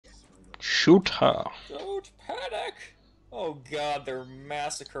Shoot her. Don't panic! Oh god, they're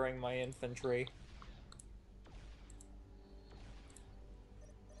massacring my infantry.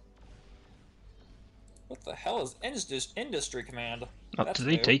 What the hell is industry command? Oh, That's did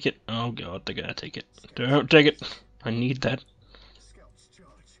they new. take it? Oh god, they're gonna take it. Don't take it. I need that.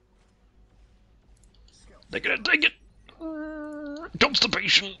 They're gonna take it.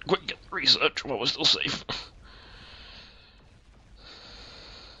 Constipation. Quick, get research while we're still safe.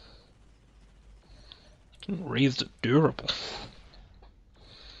 Raised durable.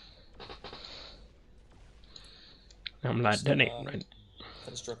 I'm like, Just that ain't right.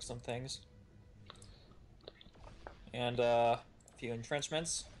 construct some things. And a few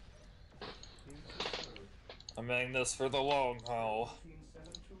entrenchments. I'm in this for the long haul.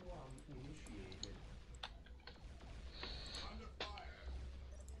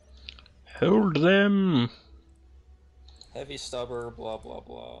 Hold them. Heavy stubber, blah blah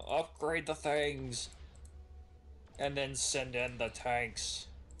blah. Upgrade the things! And then send in the tanks.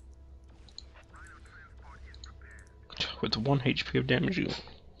 With 1 HP of damage.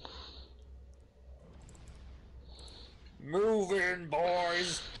 Move in,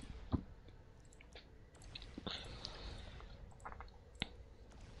 boys!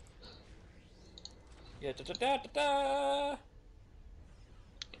 Yeah, da da da da da!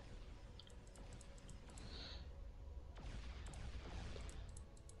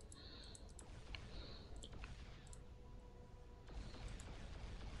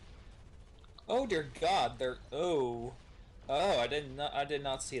 Oh dear God, they're oh, I did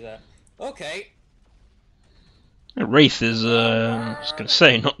not see that. Okay. Wraith is, I was gonna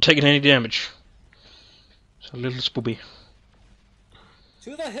say, not taking any damage. It's a little spoopy.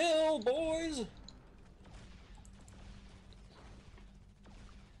 To the hill, boys!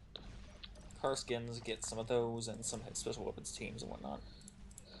 Karskins get some of those and some special weapons teams and whatnot.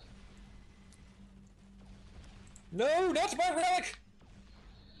 No, not my relic!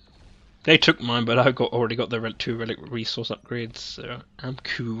 They took mine, but I already got the 2 relic resource upgrades, so I'm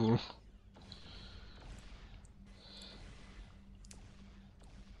cool.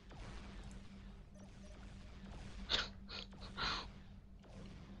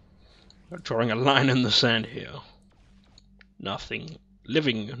 Drawing a line in the sand here. Nothing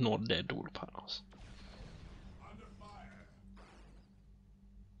living nor dead will pass.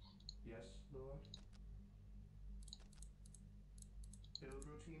 Yes, Lord. Build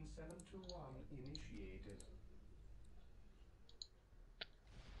routine 721 initiated.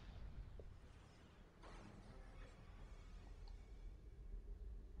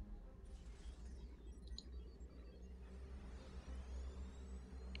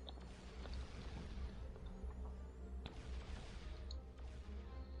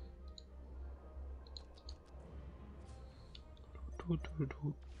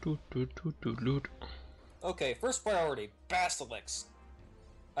 Okay, first priority, Basilisk.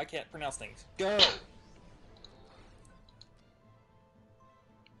 I can't pronounce things. Go!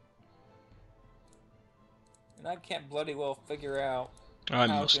 And I can't bloody well figure out I how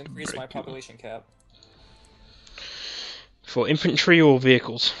to must increase my break you. population cap. For infantry or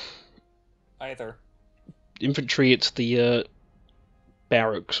vehicles? Either. Infantry, it's the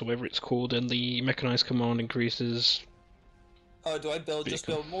barracks, or whatever it's called, and the mechanized command increases. Oh, do I just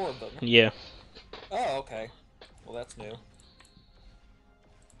build more of them? Yeah. Oh, okay. Well, that's new.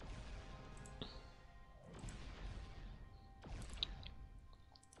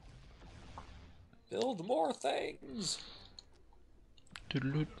 Build more things!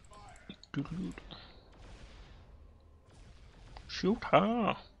 Shoot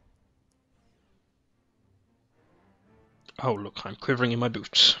her! Oh look, I'm quivering in my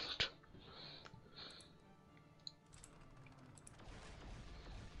boots.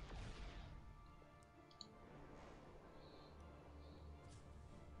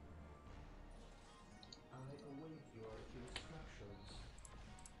 I await your instructions.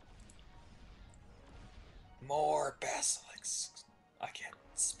 More basilisks. I can't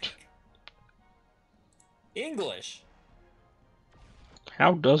speak. English!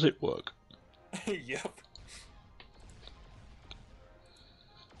 How does it work? Yep.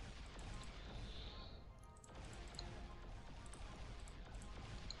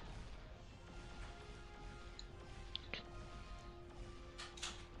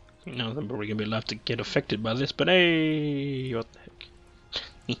 None of them are probably gonna be allowed to get affected by this, but hey, what the heck?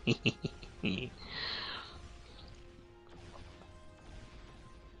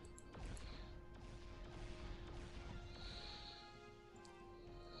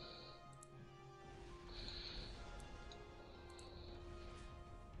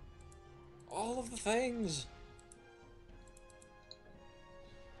 All of the things!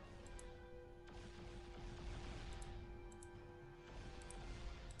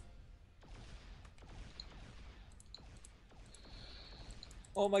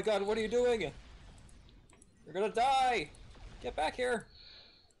 Oh my god, what are you doing? You're gonna die! Get back here!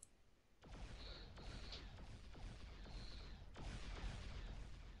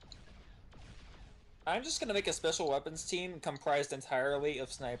 I'm just gonna make a special weapons team comprised entirely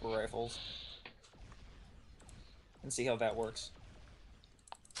of sniper rifles. And see how that works.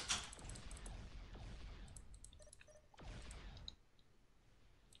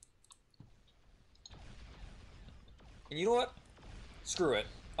 And you know what? Screw it.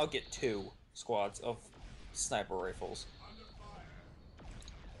 I'll get 2 squads of sniper rifles.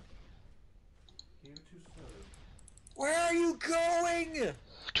 Here to serve. Where are you going?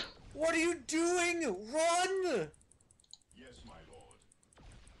 What are you doing? Run! Yes, my lord.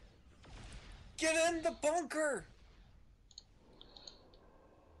 Get in the bunker!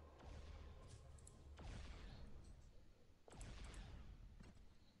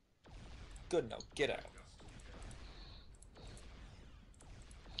 Good, no, get out.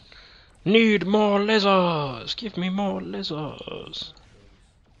 Need more lasers! Give me more lasers!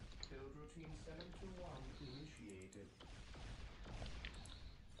 Build routine 721 initiated.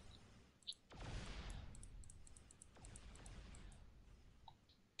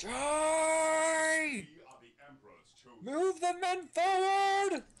 Die! We are the Emperor's chosen. Move the men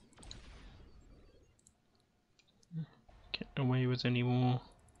forward! Get away with any more.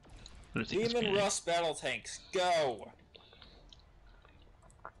 I don't think it's Demon gonna- Rust battle tanks, go!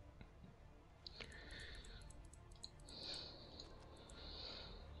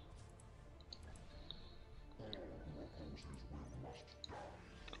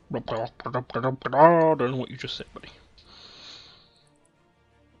 I don't know what you just said, buddy.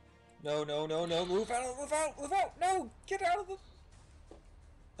 No, no, no, no, move out, move out, move out! No! Get out of the...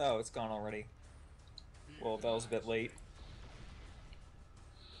 Oh, it's gone already. Well, that was a bit late.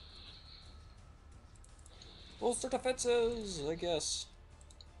 Bolster defenses, I guess.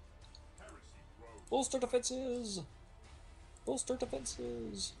 Heresy grows. Bolster defenses! Bolster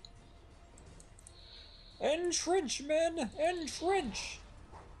defenses! Entrench, men! Entrench!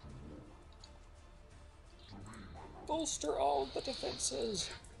 Bolster all the defenses!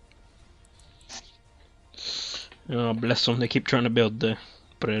 Oh, bless them, they keep trying to build there,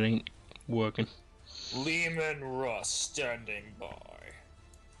 but it ain't working. Lehman Russ standing by.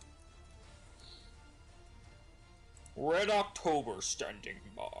 Red October standing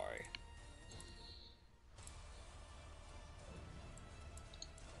by.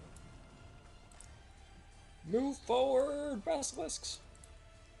 Move forward, basilisks.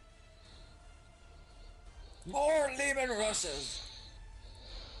 More Lehman Russes.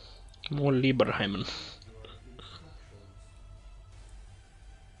 More Lieberheimen.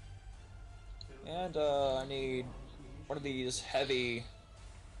 And I need one of these heavy...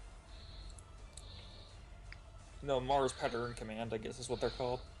 No, Mars Pattern Command, I guess is what they're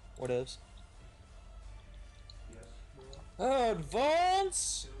called. What is? Yes, Lord.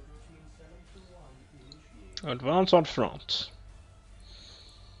 Advance! Build routine 721 initiated. Advance on front.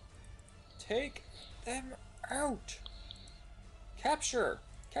 Take them out! Capture!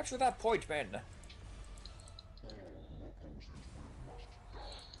 Capture that point, men!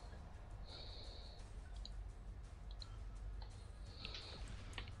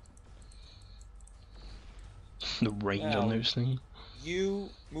 The range Now, on those things. You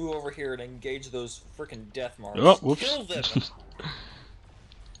move over here and engage those frickin' Death Mars. Oh, whoops. Kill them!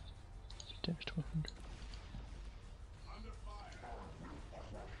 Damage to 100.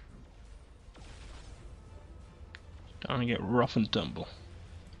 Time to get rough and tumble.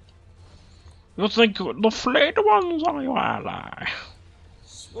 You think the flayed ones are your ally?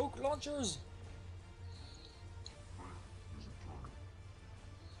 Smoke launchers!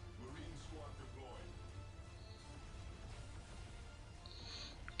 Marine squad deployed.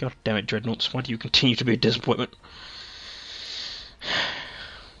 God damn it, Dreadnoughts, why do you continue to be a disappointment?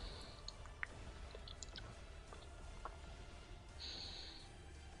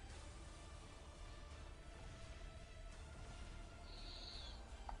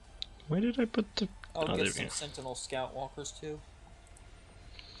 Where did I put the... I'll there get we some go. Sentinel Scout Walkers too.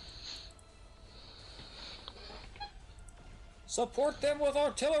 Support them with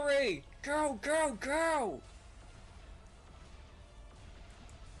artillery! Go, go, go!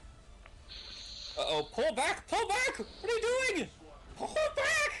 Uh-oh, pull back! Pull back! What are you doing? Pull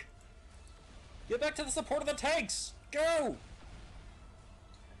back! Get back to the support of the tanks! Go!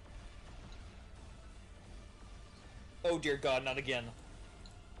 Oh dear god, not again.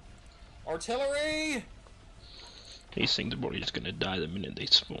 Artillery! These things are probably just gonna die the minute they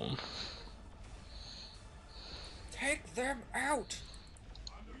spawn. Take them out!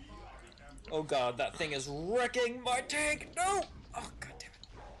 Oh god, that thing is wrecking my tank! No! Oh god damn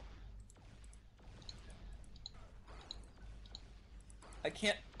it. I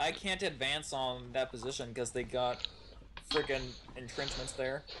can't advance on that position because they got friggin' entrenchments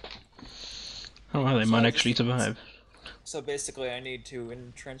there. Oh well, they So might I actually just survive. so basically I need to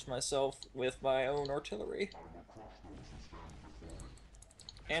entrench myself with my own artillery.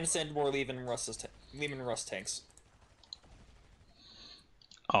 And send more Lehman Russ tanks.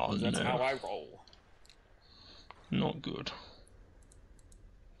 Oh That's how no, I roll. not good.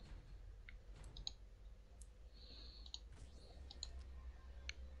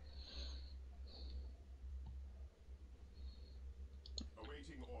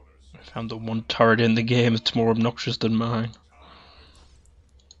 Awaiting orders. I found the one turret in the game that's more obnoxious than mine.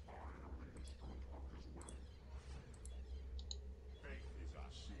 Faith is our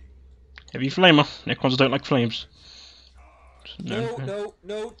shield. Heavy flamer. Necrons don't like flames. No, no,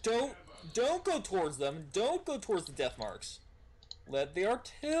 no, don't go towards them. Don't go towards the death marks. Let the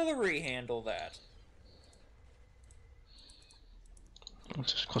artillery handle that.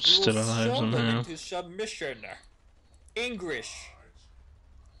 Just got We will still alive shove them somehow. into submission. English.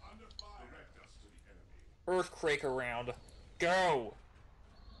 Under fire. Direct us to the enemy. Earthquake around. Go.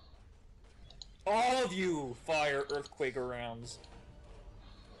 All of you fire earthquake arounds.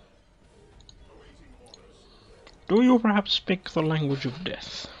 Awaiting orders. Do you perhaps speak the language of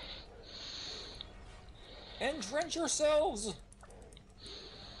death? Entrench yourselves.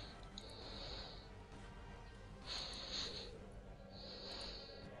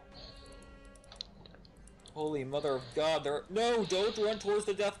 Holy mother of God, there— No, don't run towards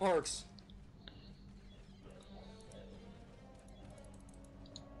the death marks!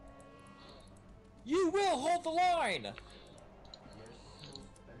 You will hold the line! Yes, most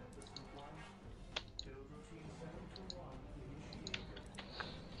beneficent one. Build routine 721 initiated.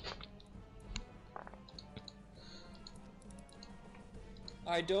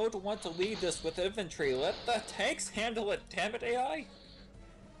 I don't want to lead this with infantry. Let the tanks handle it, damn it, AI!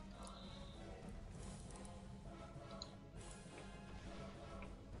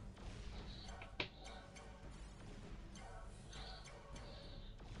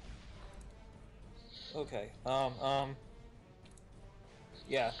 Okay,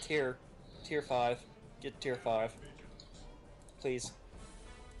 yeah, tier 5. Get tier 5. Please.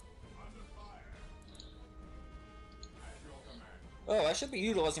 Oh, I should be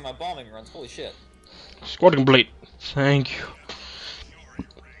utilizing my bombing runs, holy shit. Squad complete. Thank you.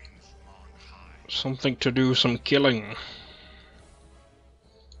 Something to do some killing.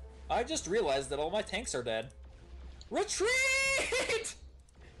 I just realized that all my tanks are dead. Retreat!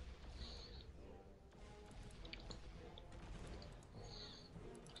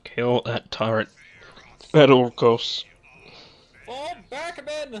 Kill that turret. At all costs. Fall back,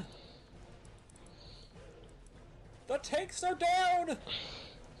 men! The tanks are down!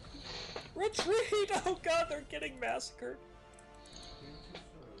 Retreat! Oh god, they're getting massacred.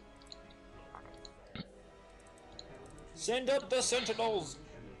 Send up the sentinels!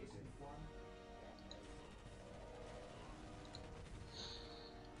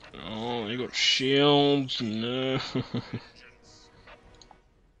 Oh, they got shields. No. As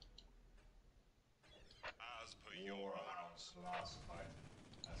per your orders.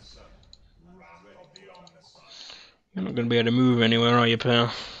 You're not going to be able to move anywhere, are you,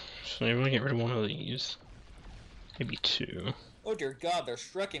 pal? So if I get rid of one of these, maybe two. Oh dear god, they're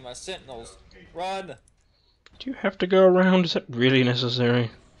striking my sentinels. Run! Do you have to go around? Is that really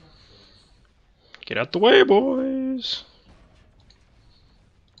necessary? Get out the way, boys!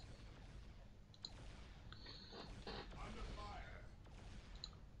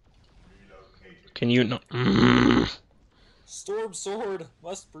 Can you not? Storm sword!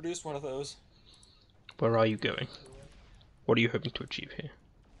 Must produce one of those. Where are you going? What are you hoping to achieve here?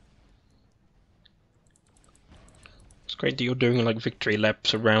 It's great that you're doing like victory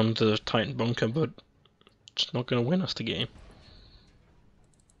laps around the Titan bunker, but it's not going to win us the game.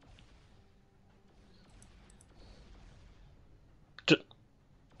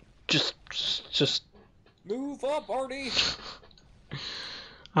 Just. Move up, Artie!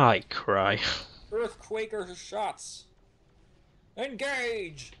 I cry. Earthquaker shots!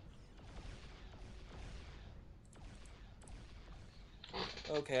 Engage!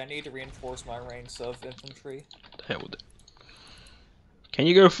 Okay, I need to reinforce my ranks of infantry. The hell with it. Can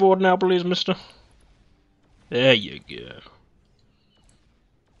you go forward now, please, mister? There you go.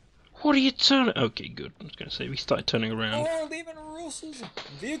 What are you turning? Okay, good. I was going to say, we started turning around. Oh, Lehman Russ's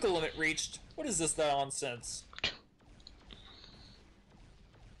vehicle limit reached. What is this nonsense?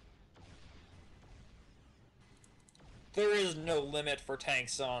 There is no limit for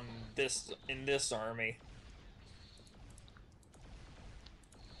tanks on this in this army.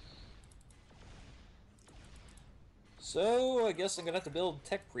 So, I guess I'm gonna have to build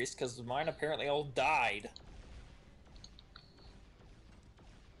Tech Priest, because mine apparently all died.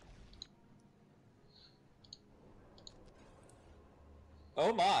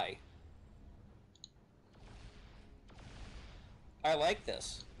 Oh my. I like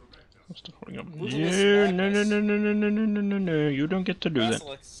this. What's the holding up? Brutalist No, no, no, Magnus. no, no, no, no, no, no, no, no. You don't get to do that.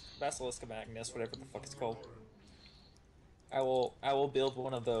 Basilisk Magnus, whatever the fuck it's called. I will build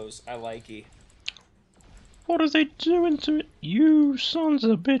one of those. I like it. What are they doing to it? You sons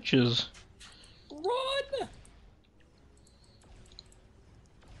of bitches. Run!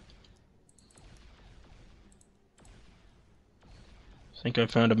 I think I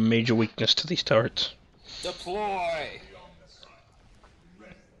found a major weakness to these turrets. Deploy!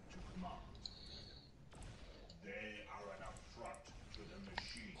 Ready to command. They are an affront to the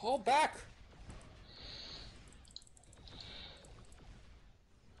machine. Hold back!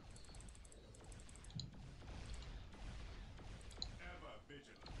 Ever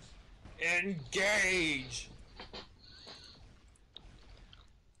vigilant. Engage!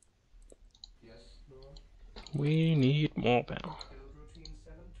 Yes, Lord. We need more power. Build routine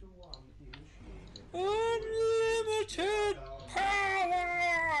 721 initiated. Unlimited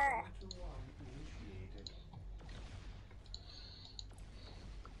power! 721 initiated.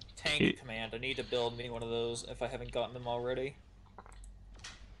 Tank command. I need to build me one of those if I haven't gotten them already.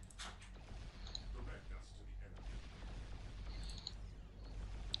 Direct us to the enemy.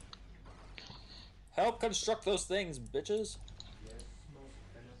 Help construct those things, bitches. Yes, most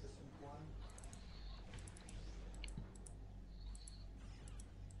beneficent one.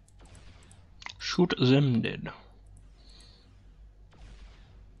 Shoot them dead.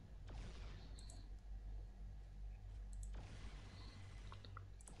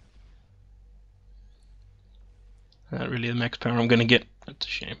 Not really the max power I'm gonna get. That's a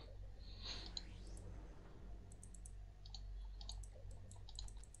shame.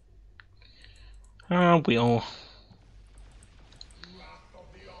 Ah, we all. Wrath of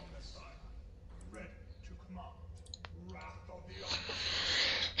the Omnicide. Ready to command. Wrath of the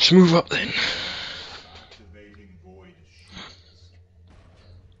Omnicide. Let's move up then. Activating void shields.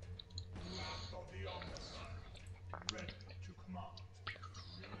 Wrath of the Omnicide. Ready to command.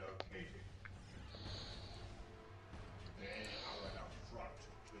 Relocating. They are an affront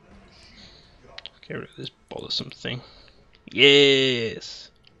to the machine god. Get rid of this bothersome thing. Yes!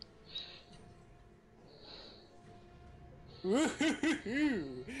 Ooh, I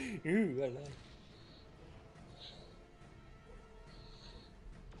like.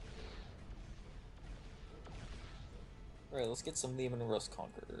 Alright, let's get some Lehman Rust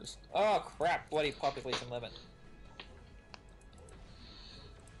Conquerors. Oh crap, bloody population limit.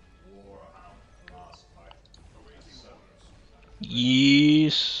 Warhound last fight. Awaiting orders.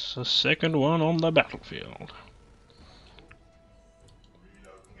 Yes, a second one on the battlefield.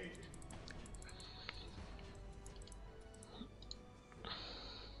 Relocating.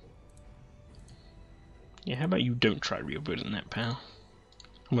 Yeah, how about you don't try rebuilding that, pal?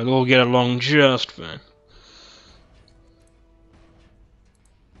 And we'll all get along just fine.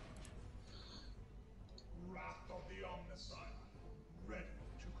 Wrath of the Omnicide. Ready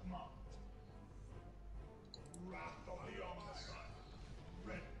to command. Wrath of the Omnicide.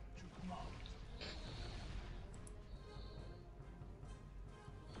 Ready to command.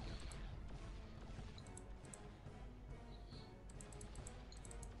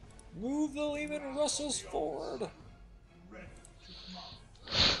 Move the Lehman Russells forward. Ready to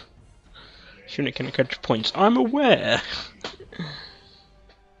command. Unit can catch points. I'm aware.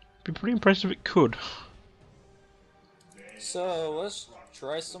 Be pretty impressive if it could. So let's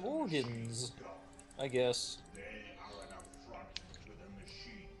try some organs, I guess. They are an affront to the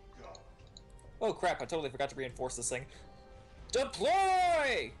machine god. Oh crap, I totally forgot to reinforce this thing.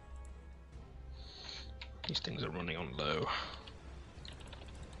 Deploy! These things are running on low.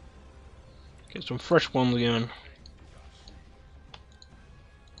 Get some fresh ones going.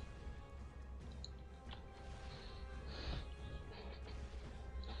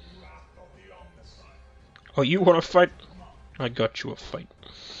 Wrath of the Omnicide. Oh, you want to fight? I got you a fight.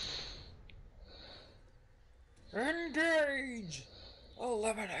 Engage!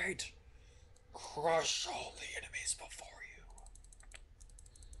 Eliminate! Crush all the enemies before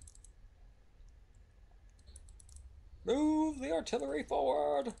you. Move the artillery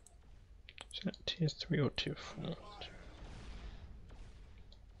forward! Is that tier 3 or tier 4?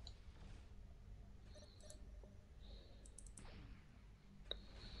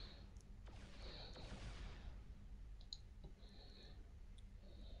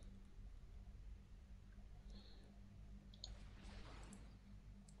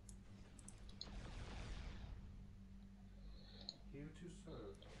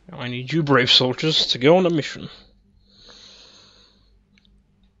 serve. I need you brave soldiers to go on a mission.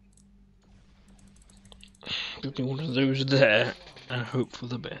 Give me one of those there and hope for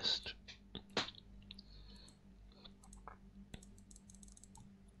the best.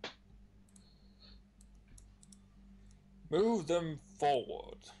 Move them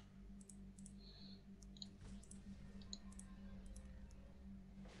forward.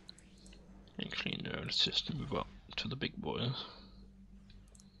 Actually, no, let's just move up to the big boys.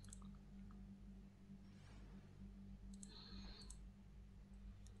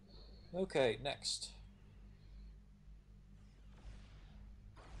 Okay, next.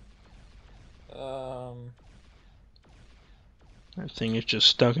 That thing is just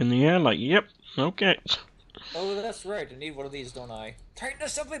stuck in the air, like, yep, okay. Oh, that's right. I need one of these, don't I? Titan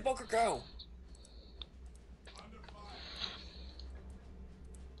assembly bunker, go!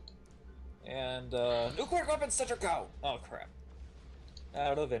 And, nuclear weapons center, go! Oh, crap.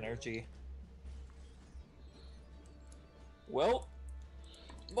 Out of energy. Well,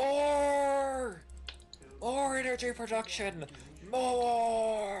 more! More energy production!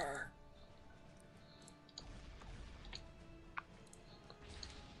 More!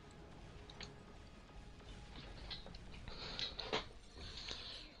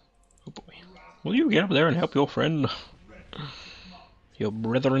 Oh boy. Will you get up there and help your friend? Your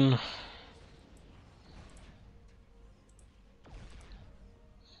brethren?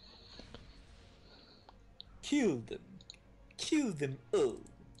 Kill them. Kill them all.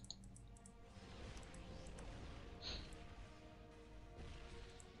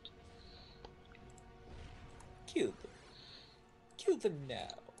 Kill them. Kill them now.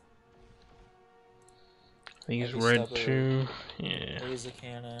 He's Heavy red stubber. too. Yeah. Laser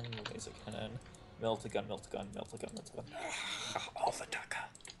cannon, melt a gun, melt a gun, melt a gun, melt a gun. All the Daka.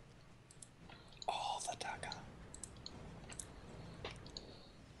 All the Daka.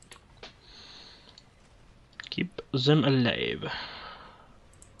 Keep them alive.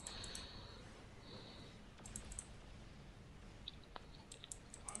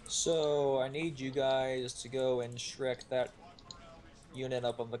 So, I need you guys to go and Shrek that unit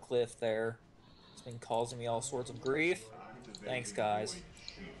up on the cliff there. It's been causing me all sorts of grief. Thanks, guys.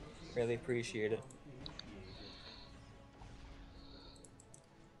 Really appreciate it.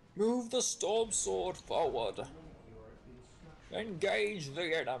 Move the storm sword forward. Engage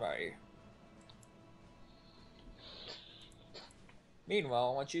the enemy.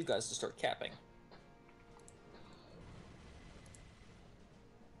 Meanwhile, I want you guys to start capping.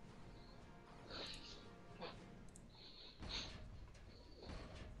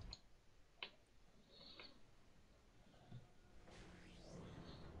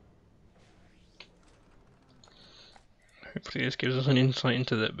 Hopefully this gives us an insight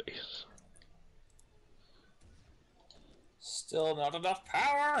into their base. Still not enough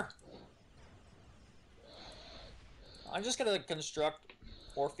power! I'm just gonna construct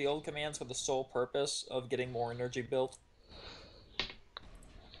more field commands for the sole purpose of getting more energy built.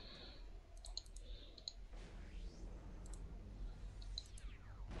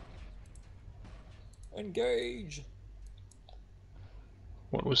 Engage!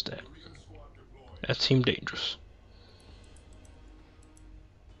 What was that? That seemed dangerous.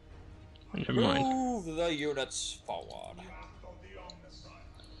 Never mind. Move the units forward.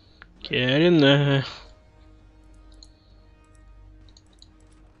 Get in there.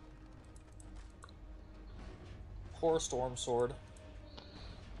 Poor storm sword.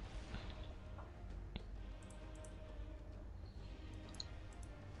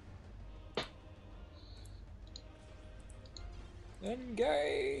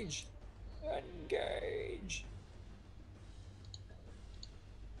 Engage! Engage!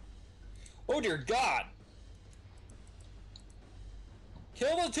 Oh dear God!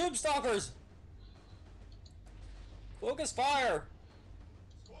 Kill the tube stalkers! Focus fire!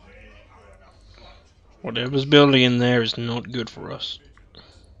 Whatever's building in there is not good for us.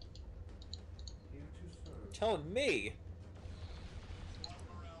 You're telling me.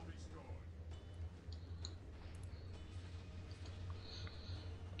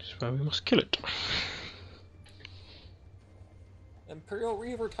 This is why we must kill it. Imperial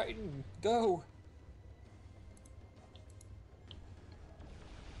Reaver Titan, go!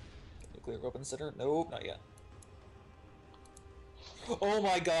 Nuclear weapon center? Nope, not yet. Oh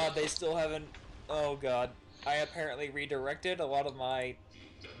my god, they still haven't... Oh god. I apparently redirected a lot of my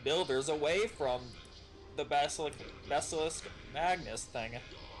builders away from the Basilisk Magnus thing.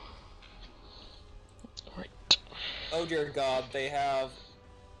 Right. Oh dear god, they have...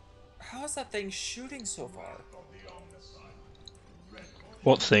 How is that thing shooting so far?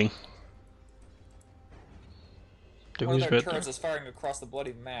 What thing? Do One of who's their better? turrets is firing across the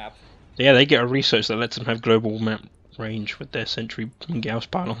bloody map. Yeah, they get a research that lets them have global map range with their sentry and Gauss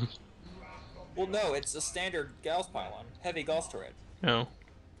pylons. Well, no, it's a standard Gauss pylon, heavy Gauss turret. Oh.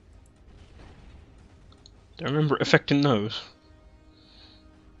 Do I remember it affecting those?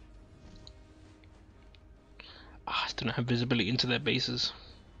 Ah, I still don't have visibility into their bases.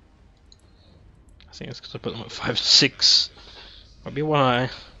 I think it's because I put them at 5 6. Might be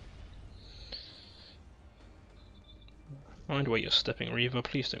why. Mind where you're stepping, Reaver.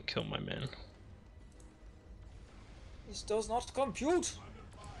 Please don't kill my men. This does not compute!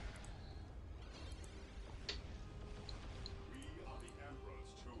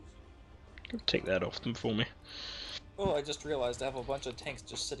 Go take that off them for me. Oh, I just realized I have a bunch of tanks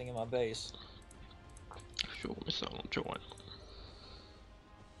just sitting in my base. Sure, missile launcher one.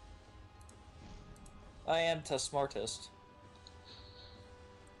 I am the smartest.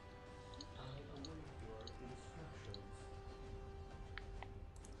 I await your instructions.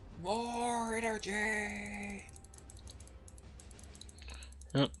 More energy!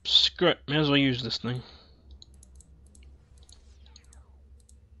 Oh, screw it. May as well use this thing.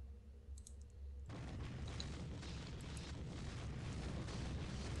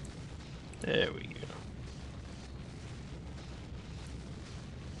 There we go.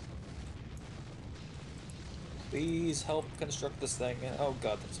 Please help construct this thing. Oh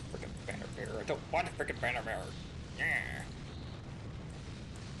god, that's a freaking banner bearer. I don't want a freaking banner bearer. Yeah.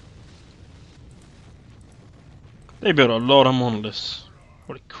 They built a lot of monoliths.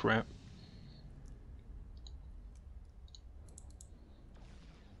 Holy crap.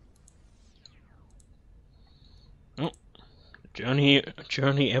 Oh, journey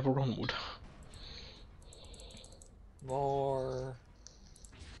ever onward. More.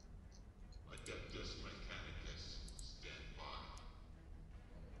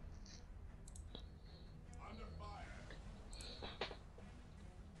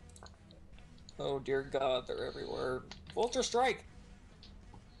 Oh dear god, they're everywhere. Vulture strike!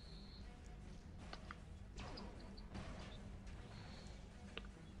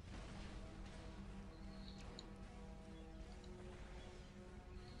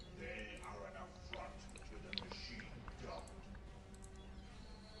 They are an affront to the machine god.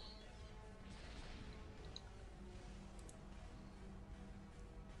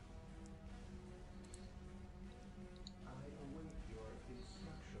 I await your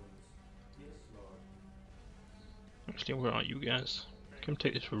instructions. Yes, Lord. Actually, where are you guys? Come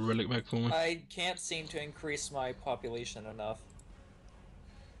take this relic back for me. I can't seem to increase my population enough.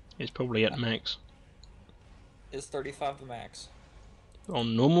 It's probably at max. Is 35 the max?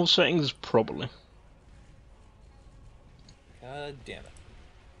 On normal settings, probably. God damn it.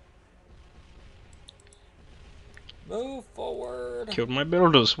 Move forward! Killed my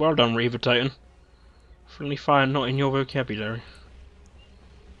builders. Well done, Reaver Titan. Friendly fire not in your vocabulary.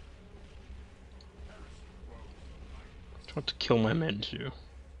 Tried to kill my men too.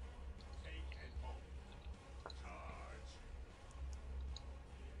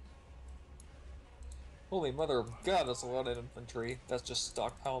 Holy mother of god, that's a lot of infantry. That's just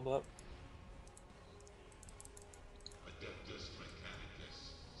stockpiled up.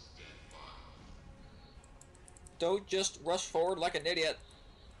 Don't just rush forward like an idiot.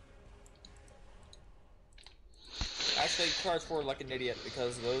 Actually, charge forward like an idiot,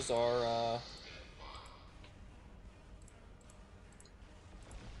 because those are,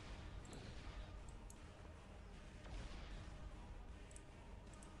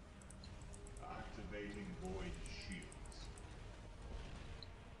 Activating void shields.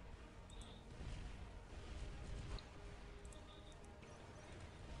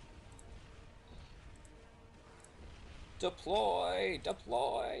 Deploy!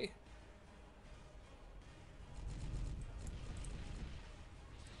 Deploy!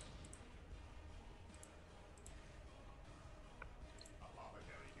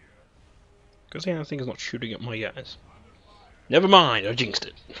 Because the other thing is not shooting at my guys. Never mind, I jinxed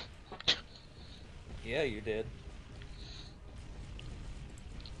it. Yeah, you did.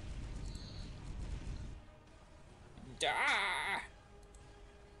 Ah!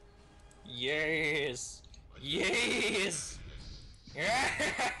 Yes! Yes!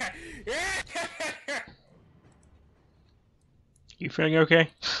 You feeling okay?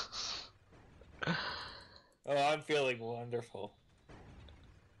 Oh, I'm feeling wonderful.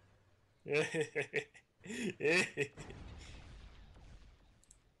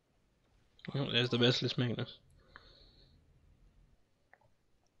 Well, there's the Merciless Magnus.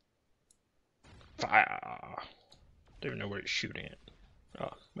 Fire! Don't even know where it's shooting at. Oh,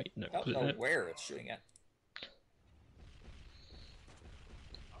 wait, no. I don't know where it's shooting at.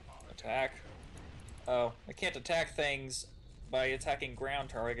 Attack. Oh, I can't attack things by attacking ground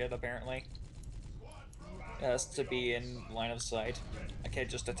target, apparently. It has to be in line of sight. I can't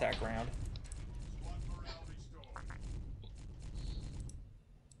just attack ground.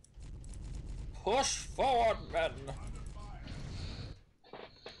 Push forward, men!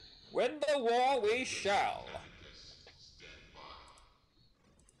 Win the war we shall!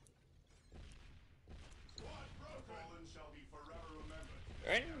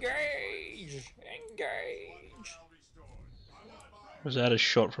 Engage! Engage! Was that a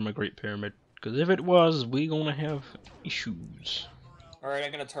shot from a Great Pyramid? Because if it was, we gonna have issues. Alright,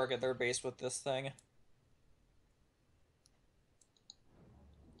 I'm gonna target their base with this thing.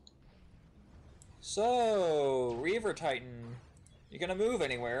 So, Reaver Titan, you gonna move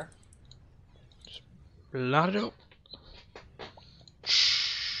anywhere? Lot it up.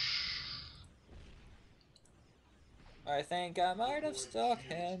 I think I might have stuck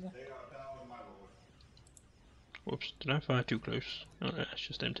him. Whoops, did I fire too close? Oh no, that's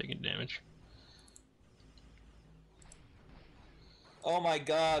just them taking damage. Oh my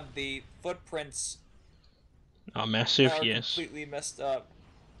god, the footprints Ah, massive, are yes. completely messed up.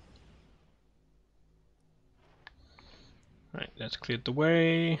 Right, that's cleared the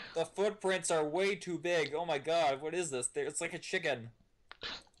way. The footprints are way too big. Oh my god, what is this? It's like a chicken.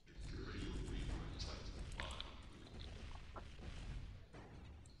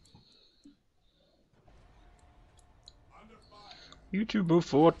 You two move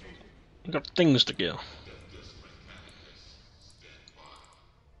forward. I got things to kill.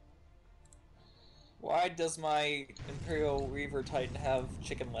 Why does my Imperial Reaver Titan have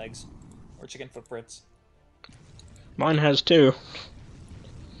chicken legs? Or chicken footprints? Mine has two.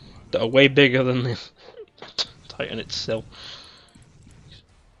 That are way bigger than the Titan itself.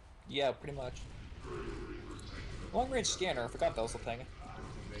 Yeah, pretty much. Long range scanner, I forgot that was a thing.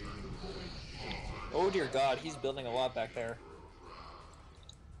 Oh dear god, he's building a lot back there.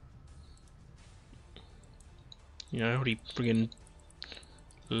 You know, I already friggin'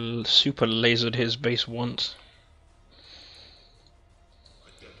 super lasered his base once.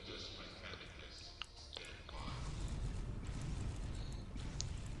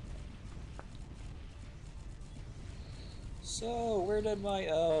 So, where did my...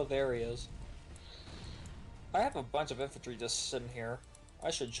 Oh, there he is. I have a bunch of infantry just sitting here. I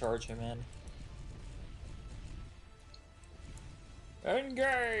should charge him in.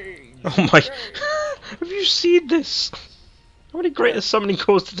 Engage! Oh my! Engage! Have you seen this? How many greater summoning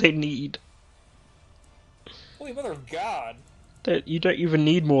cores do they need? Holy mother of God! That you don't even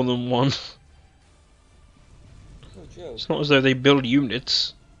need more than one. No joke. It's not as though they build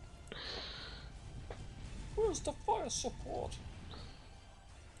units. Where's the fire support?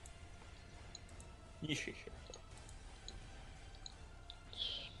 Yeah.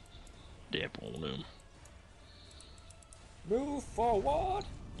 Dip on them. Move forward!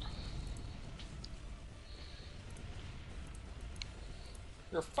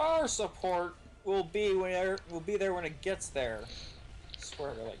 Your fire support will be there when it gets there. I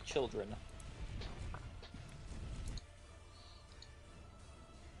swear they're like children.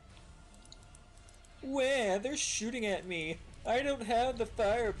 Wah, they're shooting at me. I don't have the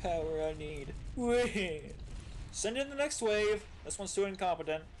firepower I need. Wah. Send in the next wave. This one's too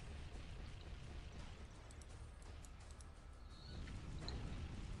incompetent.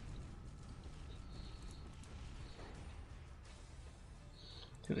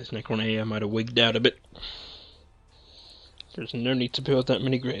 I think this Necron AI might have wigged out a bit. There's no need to build that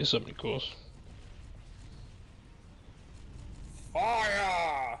many greater summoning cores.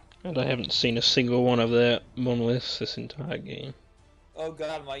 Fire! And I haven't seen a single one of their monoliths this entire game. Oh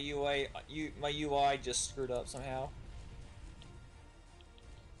god, my UI just screwed up somehow.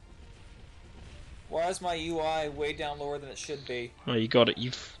 Why is my UI way down lower than it should be? Oh, you got it.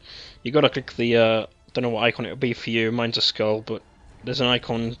 You got to click the don't know what icon it will be for you. Mine's a skull, but there's an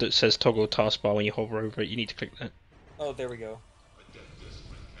icon that says toggle taskbar when you hover over it. You need to click that. Oh, there we go.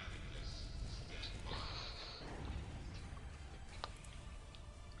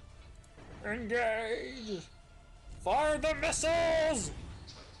 Engage! Fire the missiles!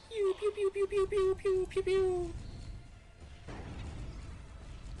 Pew pew pew pew pew pew pew pew pew.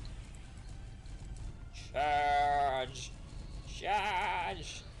 Charge!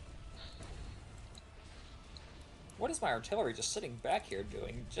 Charge! What is my artillery just sitting back here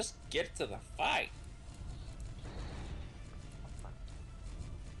doing? Just get to the fight!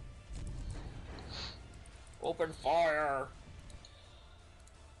 Open fire!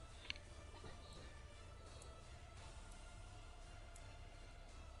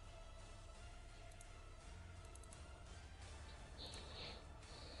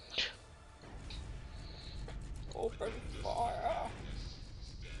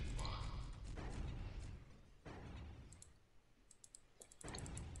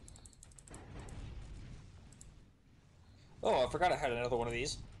 Oh, I forgot I had another one of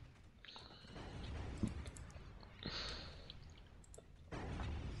these.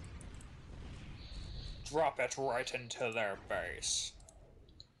 Drop it right into their base.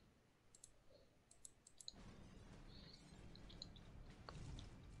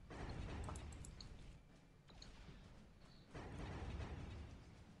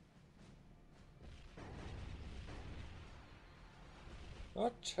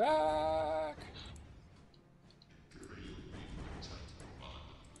 Attack!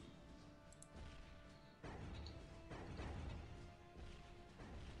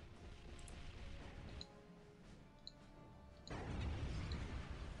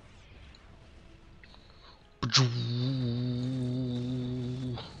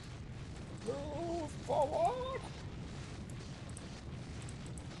 Move forward!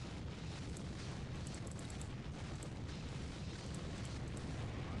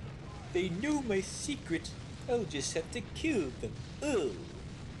 They knew my secret. I'll just have to kill them. Oh.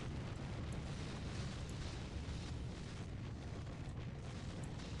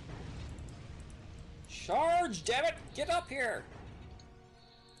 Charge, damn it! Get up here!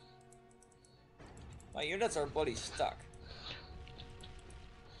 My units are bloody stuck.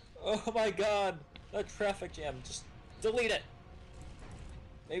 Oh my god! That traffic jam. Just delete it!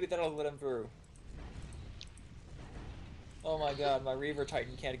 Maybe that'll let him through. Oh my god, my Reaver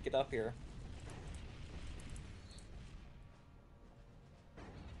Titan can't get up here.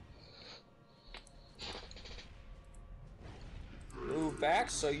 Move back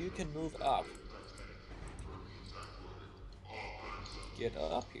so you can move up. Get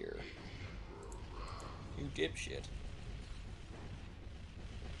up here. You dipshit.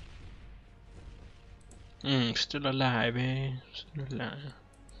 Still alive, eh? Still alive.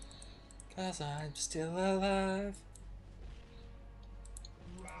 'Cause I'm still alive.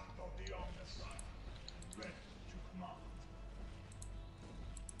 Wrath of the Omnicide, ready to command.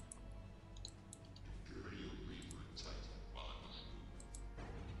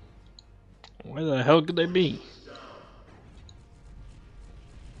 Where the hell could they be?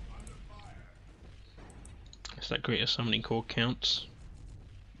 Guess that greater summoning core counts.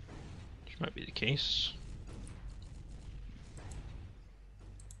 Which might be the case.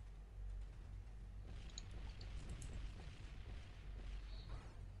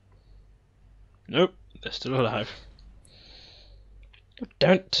 Nope, they're still alive.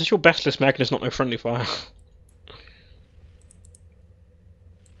 Don't. Does your Basilisk Magnus not know friendly fire?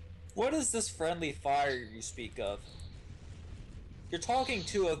 What is this friendly fire you speak of? You're talking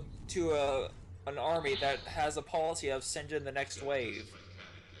to an army that has a policy of send in the next wave.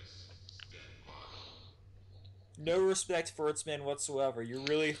 No respect for its men whatsoever. You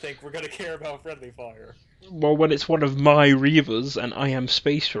really think we're gonna care about friendly fire? Well, when it's one of my Reavers and I am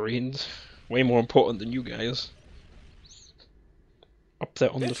Space Marines, way more important than you guys. Up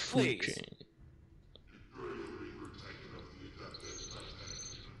there on the Bitch, food please. chain.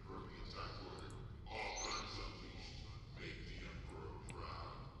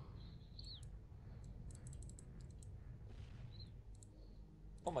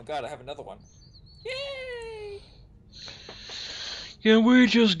 Oh my god, I have another one. Yay! Can we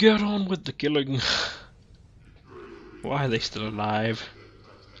just get on with the killing? Why are they still alive?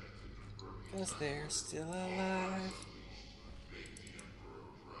 'Cause they're still alive.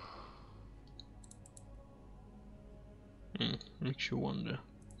 Makes you wonder.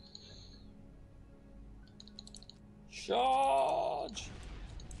 Charge!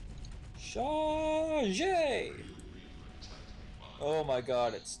 Charge! Oh my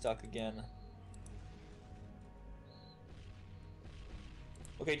god, it's stuck again.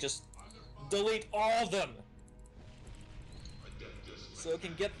 Okay, just delete all of them! So it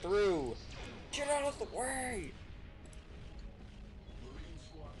can get through! Get out of the way!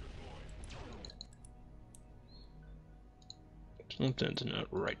 Something's not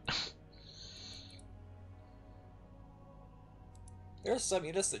right. There's some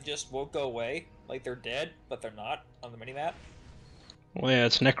units that just won't go away, like they're dead, but they're not on the minimap. Well, yeah,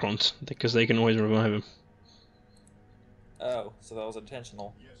 it's Necrons, because they can always revive him. Oh, so that was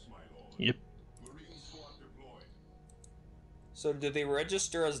intentional. Yes, my lord. Yep. Marine squad deployed. So do they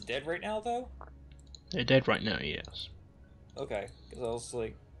register as dead right now, though? They're dead right now, yes. Okay, because I was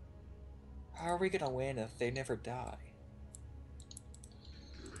like, how are we gonna win if they never die?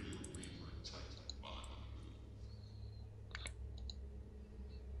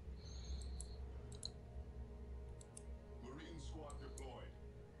 Marine squad deployed.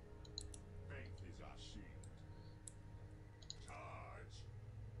 Faith is our shield. Charge.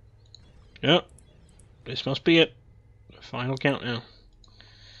 Yep. This must be it. The final countdown.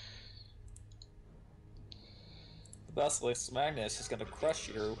 The Basilisk Magnus is gonna crush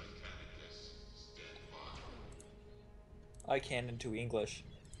you. I can into English.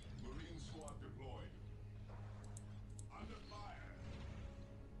 Marine squad deployed. Under fire.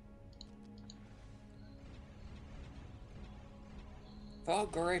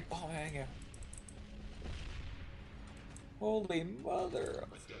 Valkyrie bombing. Holy mother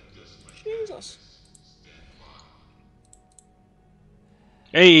of Jesus.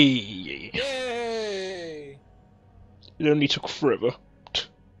 Hey! Yay! It only took forever.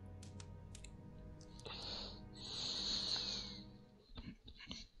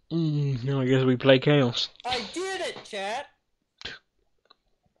 Now I guess we play Chaos. I did it, chat!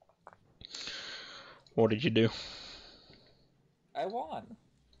 What did you do? I won.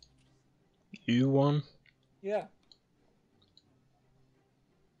 You won? Yeah.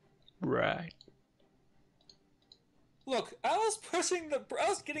 Right. Look, I was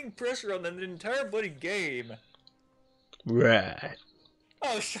getting pressure on them the entire bloody game. Right.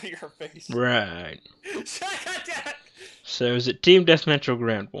 Oh, shut your face. Right. Shut that! So is it Team Deathmatch or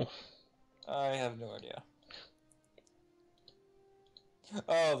Grand War? I have no idea.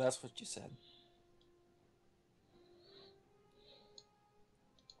 Oh, that's what you said.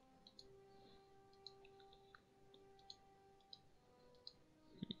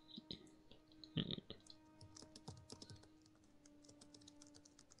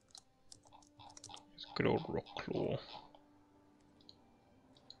 Good old Rock Claw.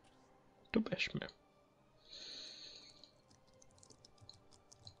 The best man.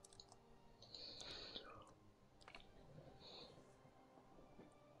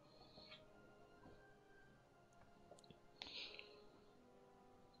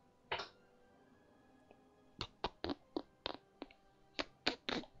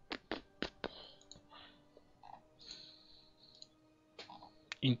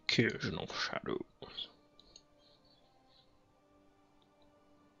 Incursion of Shadows.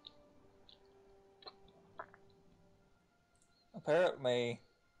 Apparently,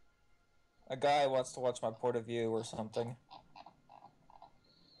 a guy wants to watch my point of view or something.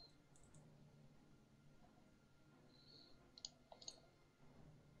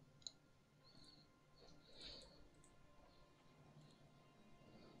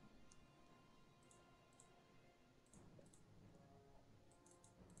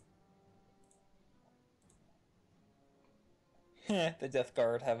 The Death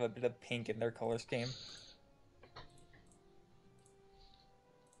Guard have a bit of pink in their color scheme.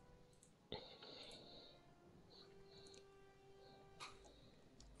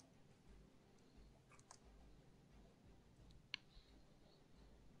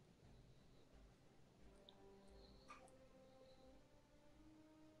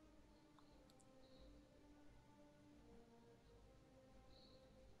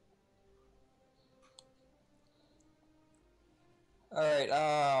 Alright,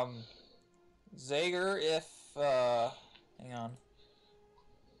 Zager, hang on.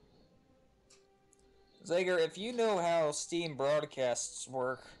 Zager, if you know how Steam broadcasts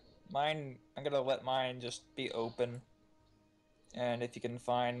work, I'm gonna let mine just be open. And if you can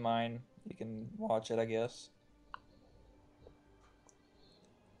find mine, you can watch it, I guess.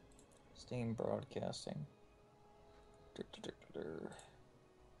 Steam broadcasting.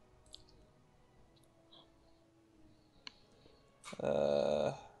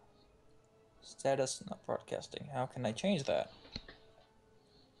 Status not broadcasting. How can I change that?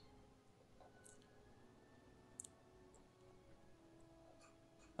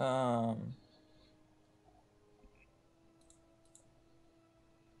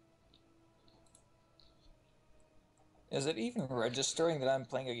 Is it even registering that I'm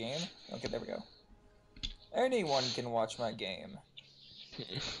playing a game? Okay, there we go. Anyone can watch my game.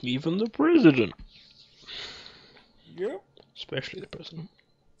 Even the president. Yep. Especially the president.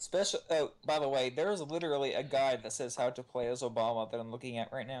 Oh, by the way, there's literally a guide that says how to play as Obama that I'm looking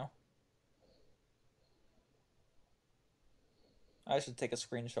at right now. I should take a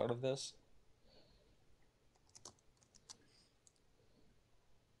screenshot of this.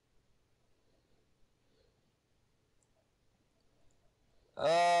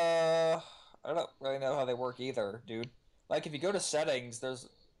 I don't really know how they work either, dude. Like, if you go to settings,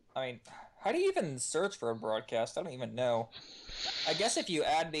 I mean, how do you even search for a broadcast? I don't even know. I guess if you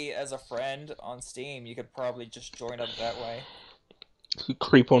add me as a friend on Steam, you could probably just join up that way.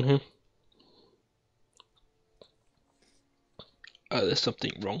 Creep on him. Oh, there's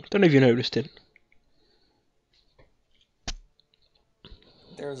something wrong. Don't know if you noticed it.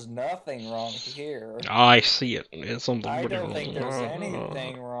 There's nothing wrong here. I see it. There's something I pretty don't wrong. think there's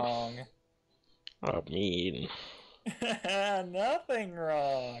anything wrong. I mean... Nothing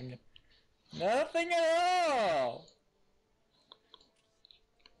wrong. Nothing at all.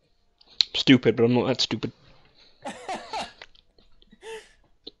 stupid, but I'm not that stupid.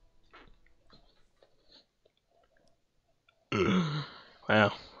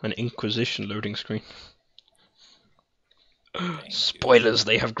 Wow, an Inquisition loading screen. Thank Spoilers,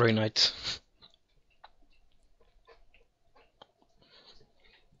 they have Grey Knights.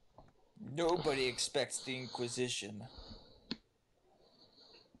 Nobody expects the Inquisition.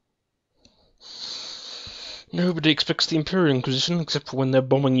 Nobody expects the Imperial Inquisition except for when they're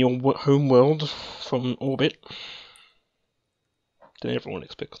bombing your home world from orbit. Then everyone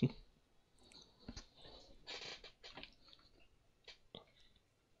expects them.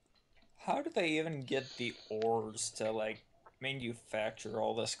 How do they even get the ores to, like, manufacture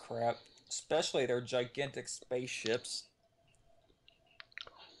all this crap? Especially their gigantic spaceships.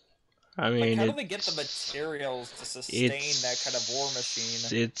 I Like, mean, how do they get the materials to sustain that kind of war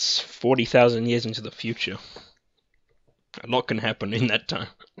machine? It's 40,000 years into the future. A lot can happen in that time.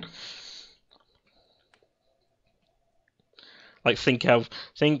 Like think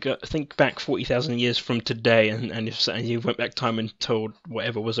back 40,000 years from today, and if you went back time and told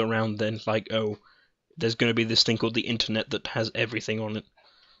whatever was around then, like, oh, there's going to be this thing called the internet that has everything on it,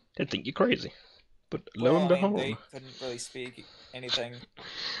 they'd think you're crazy. But lo Well, and I mean, behold, they couldn't really speak anything.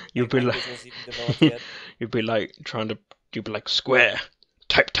 you'd Like, be like, language wasn't even developed yet. you'd be like you'd be like square,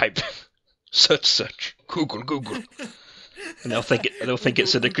 type, search, Google, and they'll think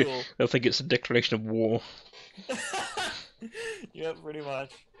it's Google. they'll think it's a declaration of war. Yeah, pretty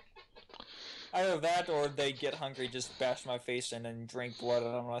much. Either that, or they get hungry, just bash my face in and drink blood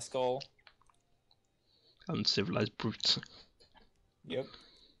out of my skull. Uncivilized brutes. Yep.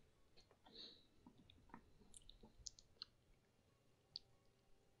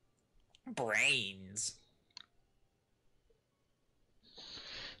 Brains.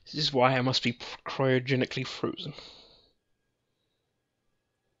 This is why I must be cryogenically frozen.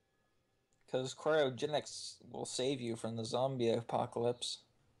 Because cryogenics will save you from the zombie apocalypse.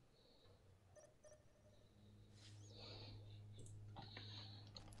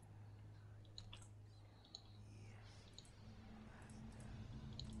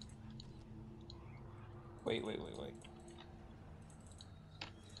 Wait.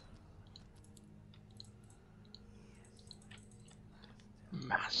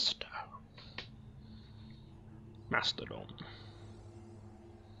 Mastodon.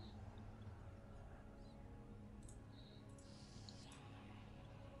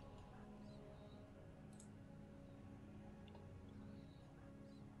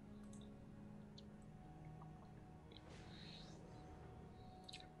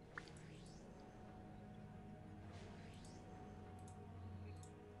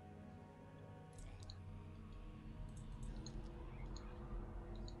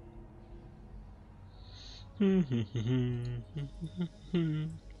 Oh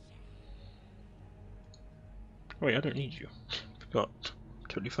wait, I don't need you. Forgot.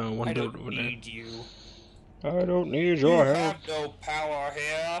 Totally found one I build don't over there. need you. I don't need You your help. have no power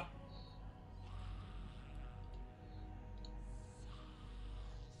here.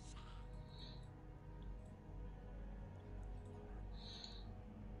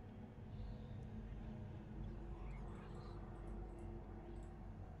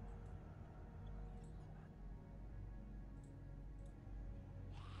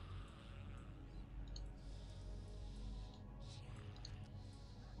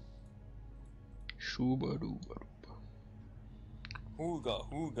 Shooba dooba dooba.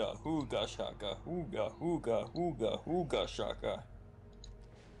 Hooga shaka. Hooga shaka.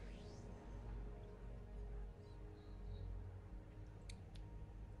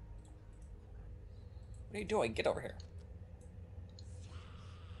 What are you doing? Get over here.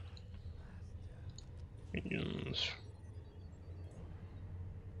 Minions.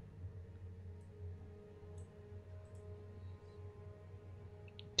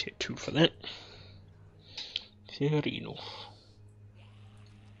 Tier 2 for that. Tierino.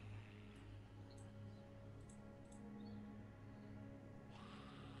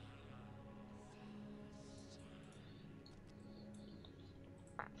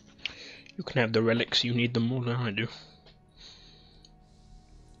 You can have the relics, you need them more than I do.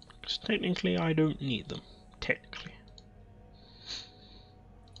 Because technically I don't need them. Technically.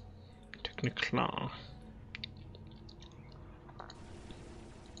 Technically.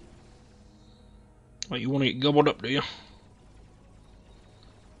 Oh, you want to get gobbled up, do you?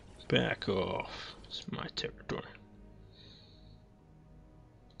 Back off. It's my territory.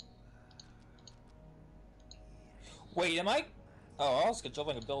 Wait, am I? Oh, I was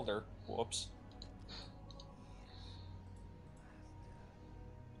controlling a builder. Whoops.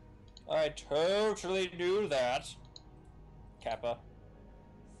 I totally knew that. Kappa.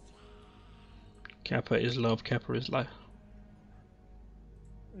 Kappa is love, Kappa is life.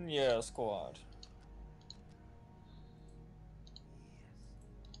 Yeah, squad.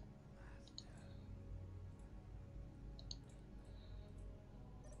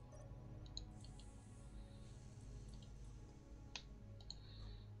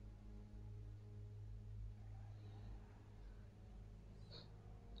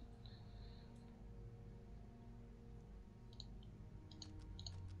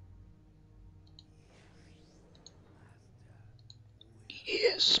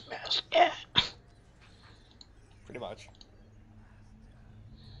 Yes, master. Pretty much.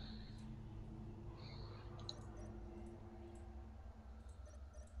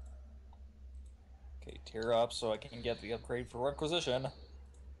 Okay, tear up so I can get the upgrade for Requisition.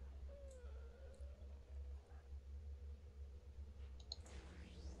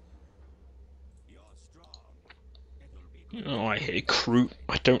 Oh, I hate Kroot.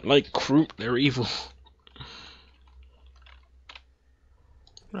 I don't like Kroot. They're evil.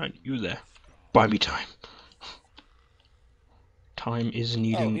 Right, you there. Buy me time. Time is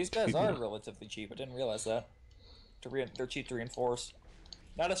needing Oh, these to be guys are bought. relatively cheap. I didn't realize that. They're cheap to reinforce.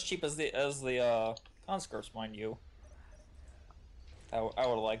 Not as cheap as the conscripts, mind you. I would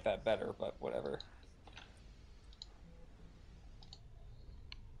have liked that better, but whatever.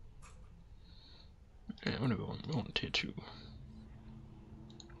 Yeah, what do we want? We want tier 2.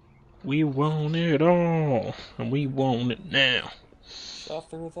 We want it all, and we want it now. Shot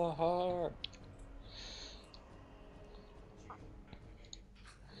through the heart.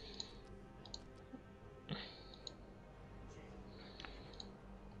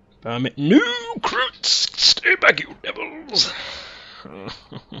 No, Kroots! Stay back, you devils!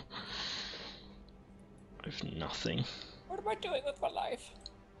 I've nothing. What am I doing with my life?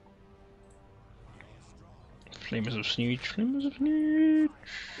 Flamers of Sneech, Flamers of Sneech!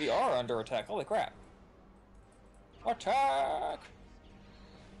 We are under attack. Holy crap. Attack!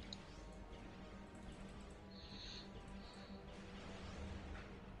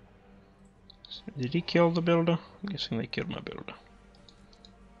 Did he kill the builder? I'm guessing they killed my builder.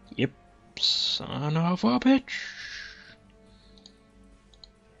 Yep. Son of a bitch!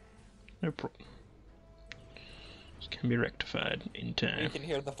 No problem. This can be rectified in You time. can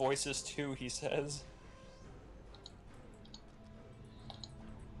hear the voices too, he says.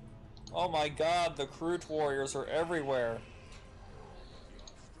 Oh my god, the Kroot warriors are everywhere.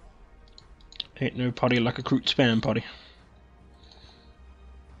 Ain't no party like a Kroot spam party.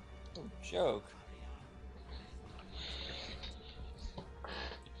 Oh, joke.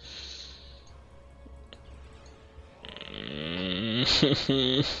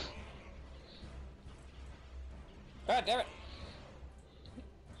 God damn it!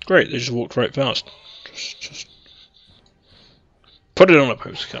 Great, they just walked right past. Just put it on a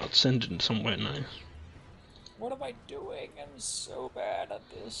postcard, send it somewhere nice. What am I doing? I'm so bad at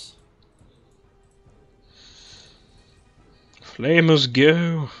this. Flamers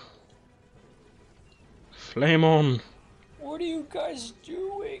go! Flame on! What are you guys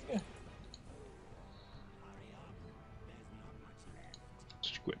doing?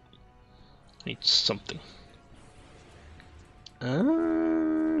 Squid. Need something.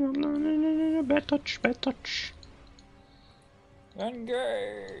 Bad touch, bad touch.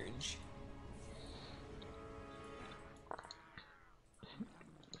 Engage!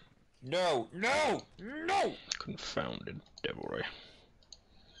 No! No! No! Confounded devilry.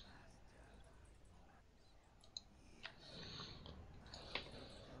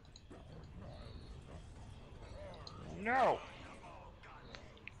 No!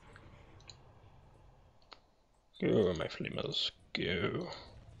 Go, my flamers, go.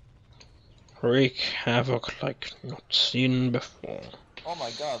 Wreak havoc like not seen before. Oh my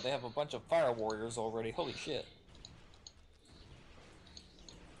god, they have a bunch of fire warriors already. Holy shit.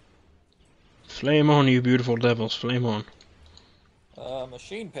 Flame on, you beautiful devils, flame on.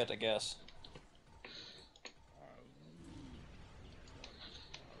 Machine pit, I guess.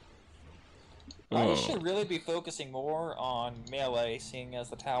 I Oh. should really be focusing more on melee, seeing as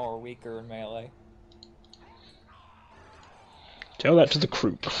the tower are weaker in melee. Tell that to the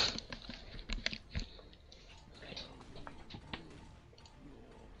croup.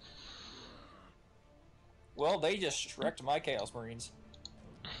 Well, they just wrecked my Chaos Marines.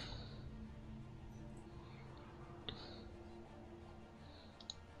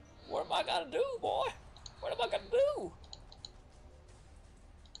 What am I gonna do, boy? What am I gonna do?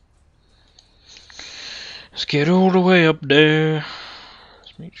 Let's get all the way up there.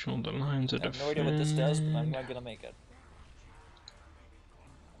 Let's make sure the lines are I have no idea what this does, but I'm defined. not gonna make it.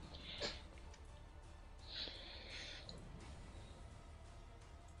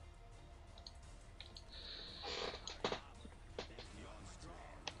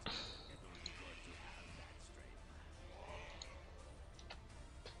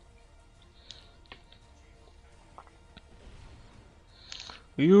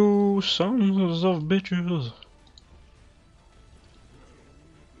 You sons of bitches.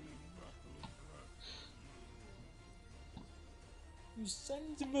 You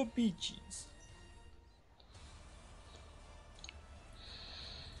sons of a beaches.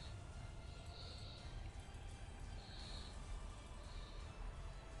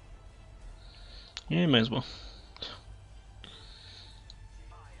 Yeah, may as well.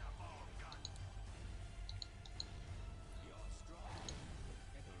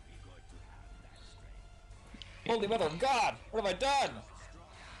 Holy mother of God! What have I done?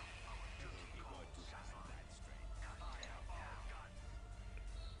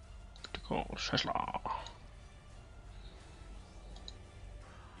 Tesla.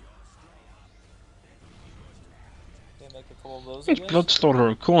 Can I make a couple of those, I This guess?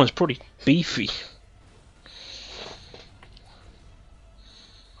 Bloodslaughter Coin is pretty beefy.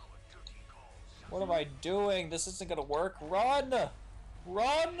 What am I doing? This isn't gonna work. Run!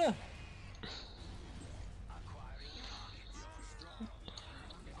 Run!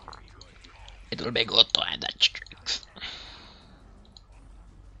 It'll be good to have that strength.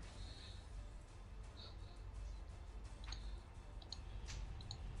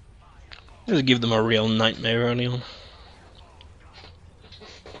 Just give them a real nightmare early on.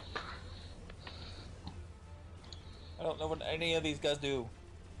 I don't know what any of these guys do.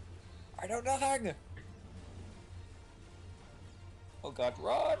 I know nothing! Oh God,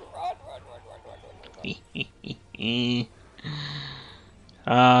 run, run, run, run, run, run, run, run,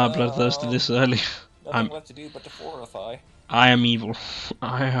 run. Bloodthirsty this early. Nothing left to do but to fortify. I am evil.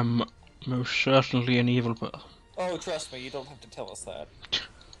 I am most certainly an evil person. Oh, trust me, you don't have to tell us that.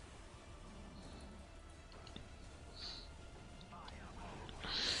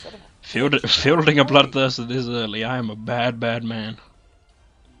 Son of a bitch, Fielding a why? Bloodthirsty this early, I am a bad, bad man.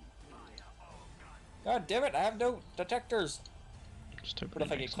 God damn it, I have no detectors. Just But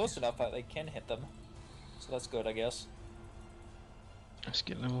if I get close enough, they can hit them. So that's good, I guess. Let's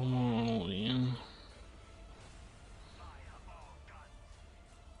get level more in.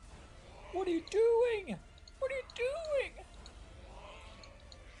 What are you doing? What are you doing?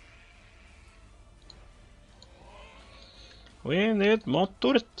 We need more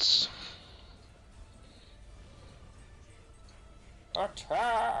turrets.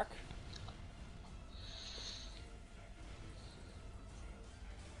 Attack!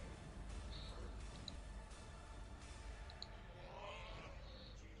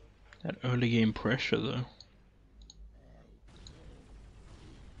 That early game pressure though.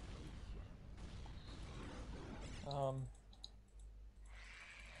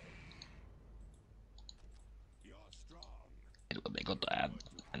 It will be good to add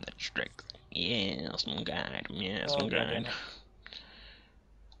and that strength. Yes, my guide. Yes, my God damn guide. it.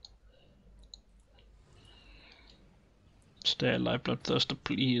 Stay alive, Bloodthirster,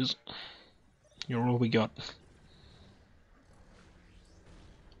 please. You're all we got.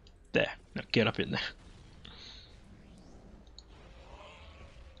 There. Now get up in there.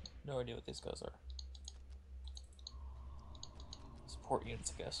 No idea what these guys are. Support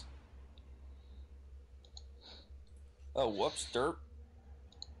units, I guess. Oh, whoops, derp.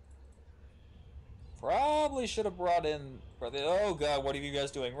 Probably should have brought in... Oh God, what are you guys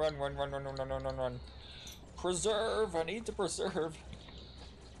doing? Run, run, run, run, run, run, run, run, run. Preserve! I need to preserve.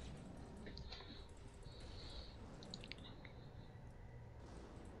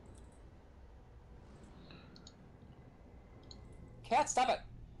 Cat, stop it!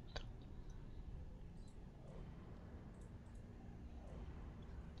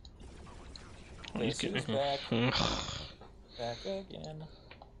 Oh, he's This is getting back. Back again.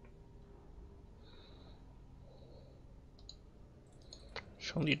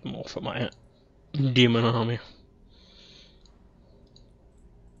 Shall need more for my demon army.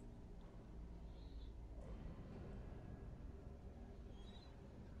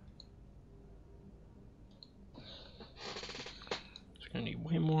 Just gonna need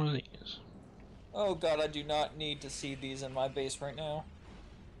way more of these. Oh God, I do not need to see these in my base right now.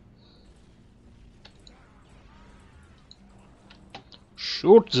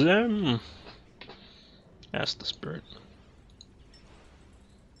 Shoot them! That's the spirit.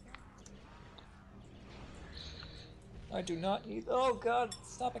 I do not need... Oh God,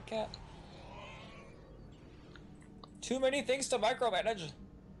 stop it, cat. Too many things to micromanage.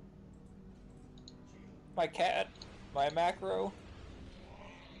 My cat, my macro.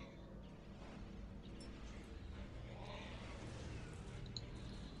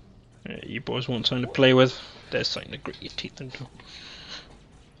 Yeah, you boys want something to play with? There's something to grit your teeth into.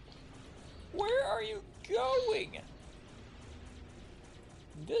 Where are you going?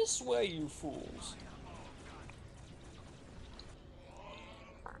 This way, you fools.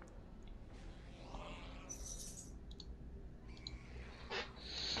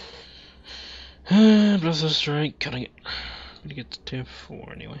 Blaster Strike, cutting it. I'm gonna get to tier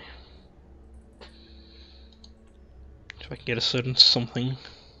 4 anyway. If I can get a certain something.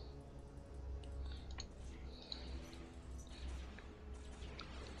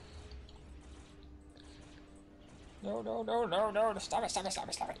 No, no, no, no, no, stop it, stop it, stop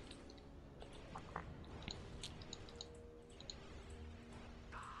it, stop it.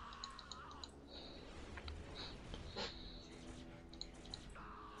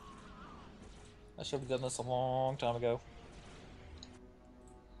 I should have done this a long time ago.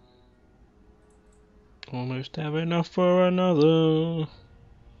 Almost have enough for another.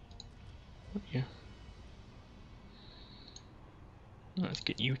 Yeah. Let's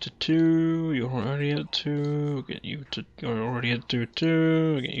get you to 2. You're already at 2. Get you to. You're already at 2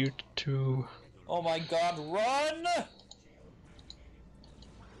 2. Get you to 2. Oh my god, run!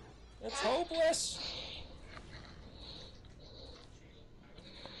 It's hopeless!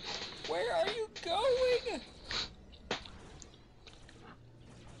 Where are you going?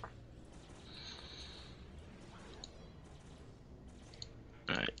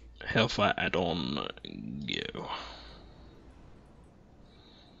 Alright, Hellfire add-on, go.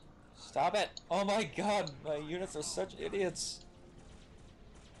 Stop it! Oh my god, my units are such idiots.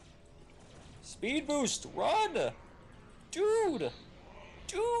 Speed boost, run! Dude!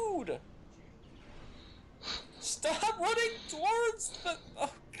 Dude! Stop running towards the...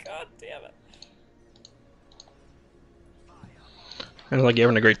 Oh god damn it. I like you're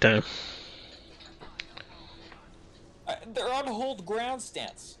having a great time. They're on hold ground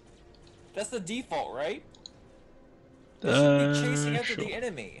stance. That's the default, right? They should be chasing after Sure. the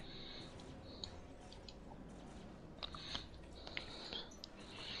enemy.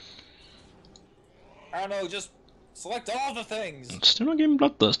 I don't know, just select all the things. Still not getting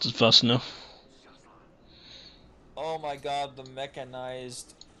bloodthirsters fast enough. Oh my god, the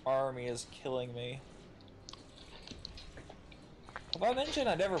mechanized army is killing me. Have I mentioned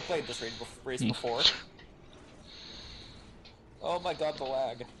I never played this race before? Oh my god, the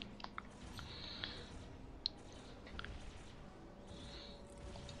lag.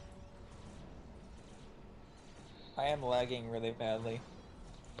 I am lagging really badly.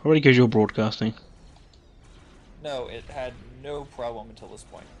 Probably because you're broadcasting. No, it had no problem until this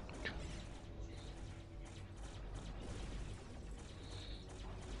point.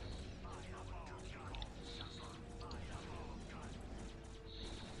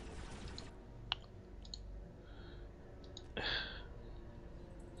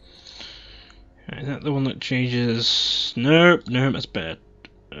 Is that the one that changes? Nope, no, that's bad.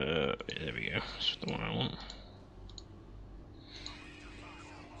 There we go. That's the one I want.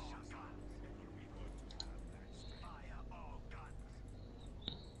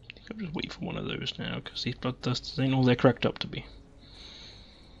 I think I'll just wait for one of those now, because these bloodthirsters ain't all they're cracked up to be.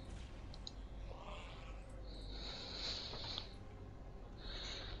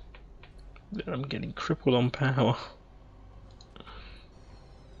 But I'm getting crippled on power.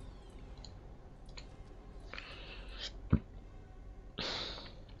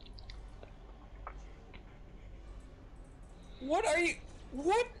 What are you...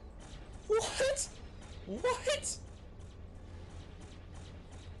 What? What? What?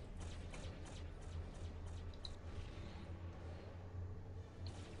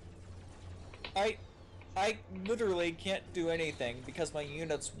 I literally can't do anything because my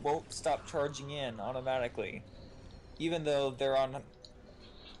units won't stop charging in automatically. Even though they're on...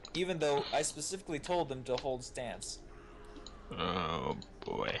 Even though I specifically told them to hold stance. Oh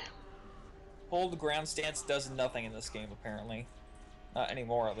boy. Hold ground stance does nothing in this game, apparently. Not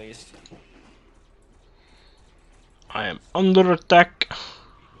anymore, at least. I am under attack.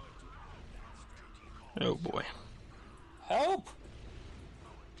 Oh boy. Help!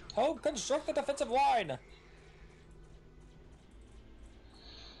 Help! Construct the defensive line!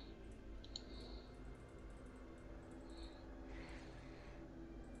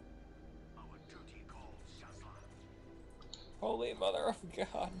 Holy mother of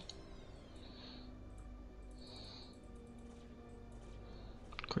God.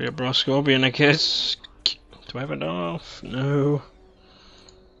 Clear Broscorpion, I guess. Do I have it off? No.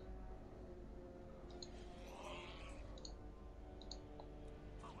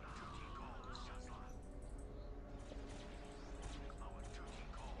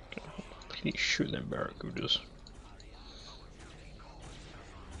 Please shoot them barracudas.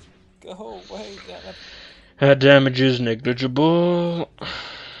 Go away, damn it. Her damage is negligible.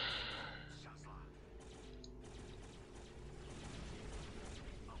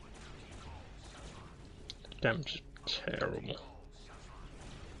 Damage is terrible.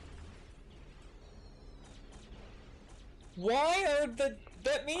 Why are the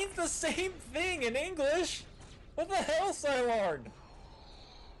That means the same thing in English! What the hell, Cylard?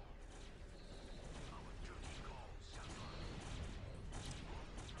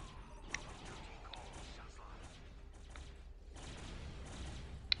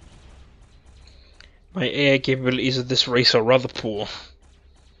 My AI capabilities of this race are rather poor.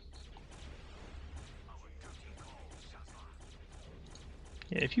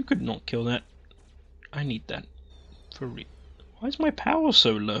 Yeah, if you could not kill that, I need that. For real. Why is my power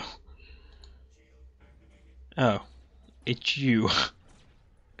so low? Oh, it's you.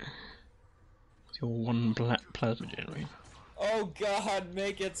 Your one plasma generator. Oh god,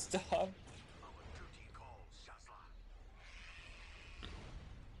 make it stop.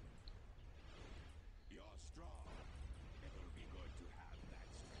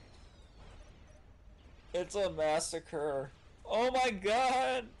 It's a massacre. Oh my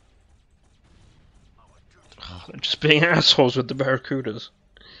god! They're just being assholes with the barracudas.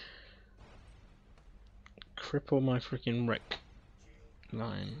 Cripple my freaking wreck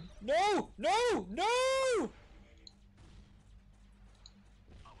line. No! No! No!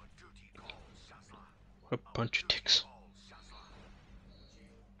 What a bunch of dicks.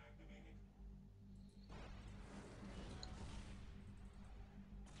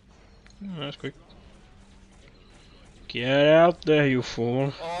 Oh, that's quick. Get out there, you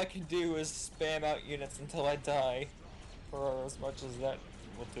fool. All I can do is spam out units until I die. For as much as that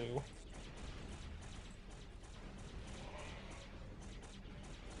will do.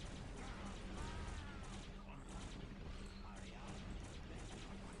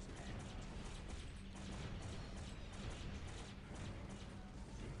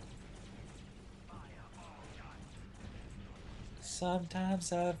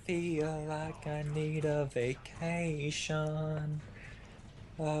 Sometimes I feel like I need a vacation.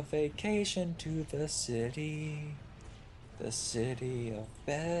 A vacation to the city of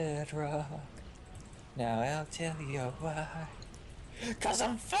Bedrock. Now I'll tell you why. 'Cause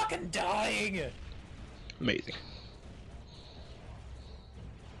I'm fucking dying! Amazing.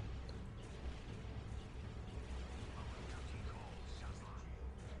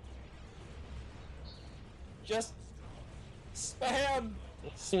 Just spam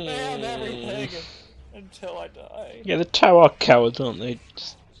everything until I die. Yeah, the tower cowards, aren't they?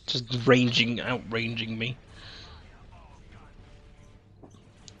 Just outranging me.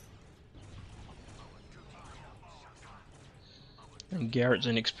 And Garrett's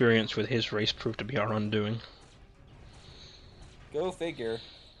inexperience with his race proved to be our undoing. Go figure.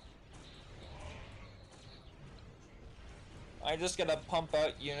 I just gotta pump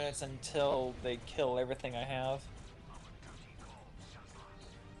out units until they kill everything I have.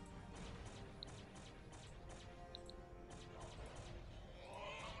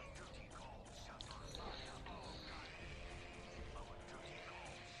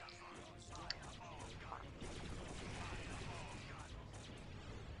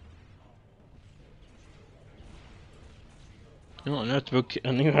 Oh,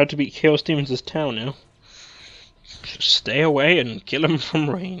 I knew how to beat Chaos Demons' tower now. Just stay away and kill him from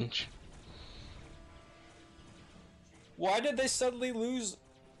range. Why did they suddenly lose?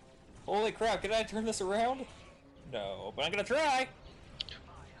 Holy crap, can I turn this around? No, but I'm gonna try!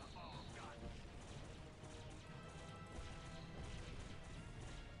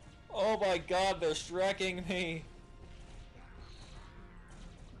 Oh my god, they're striking me!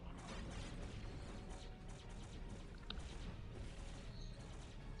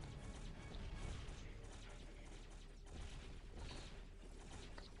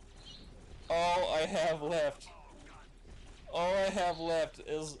 All I have left. All I have left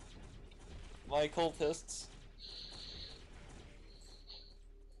is my cultists.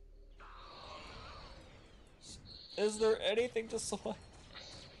 Is there anything to select?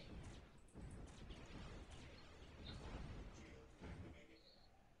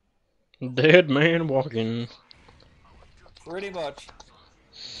 Dead man walking. Pretty much.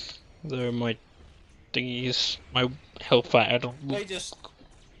 Though my thingies, my health at They just...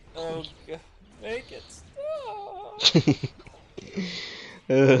 Oh god. Make it stop!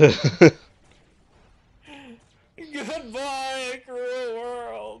 Goodbye, cruel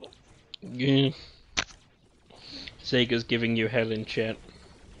world! Yeah. Sega's giving you hell in chat.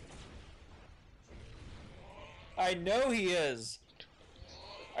 I know he is!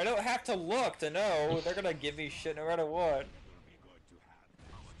 I don't have to look to know. They're gonna give me shit no matter what.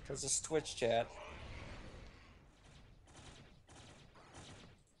 Because it's Twitch chat.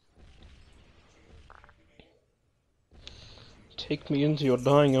 Take me into your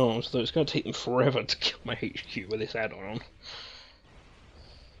dying arms, though it's going to take them forever to kill my HQ with this add-on.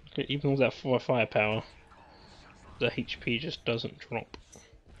 Even with that 4 firepower, the HP just doesn't drop.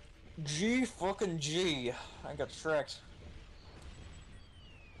 G fucking G. I got tricked.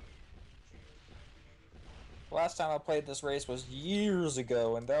 Last time I played this race was years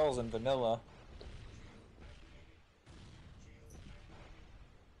ago, and that was in vanilla.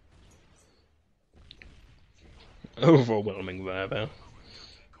 Overwhelming verbo.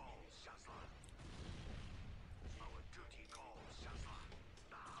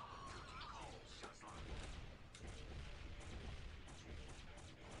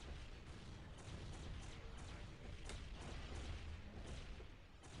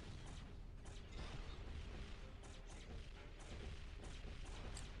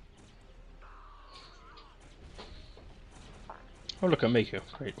 Oh look, a maker.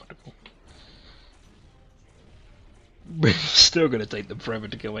 Great, wonderful. Still gonna take them forever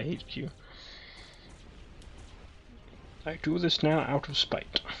to kill my HQ. I do this now out of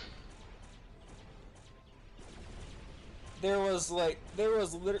spite. There was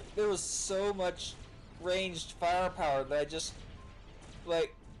so much ranged firepower that I just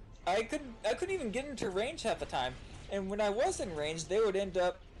like I couldn't even get into range half the time. And when I was in range, they would end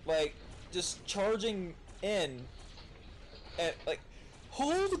up like just charging in at like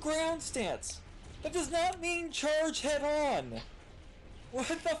hold ground stance. That does not mean charge head on. What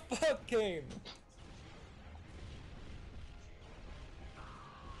the fuck, game?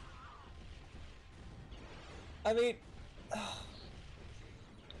 I mean,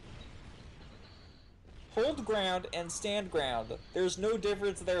 hold ground and stand ground. There's no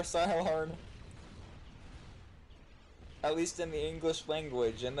difference there, Silarn. At least in the English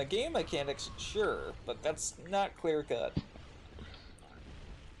language. In the game mechanics, sure, but that's not clear cut.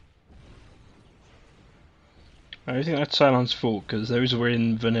 I think that's Cylon's fault, because those were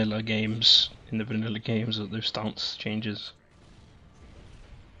in vanilla games. In the vanilla games, those stance changes.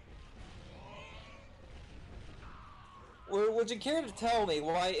 Would you care to tell me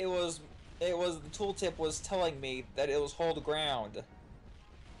why it was the tooltip was telling me that it was hold ground?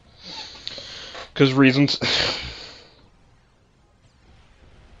 Because reasons.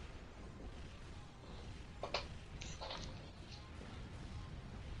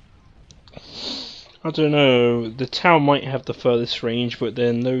 I don't know. The town might have the furthest range, but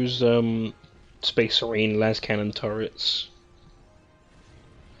then those Space Marine las cannon turrets,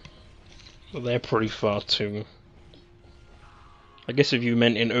 well, they're pretty far too. I guess if you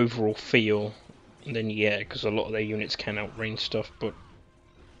meant in overall feel, then yeah, because a lot of their units can outrange stuff, but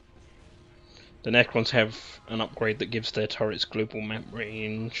the Necrons have an upgrade that gives their turrets global map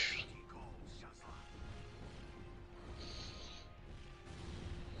range.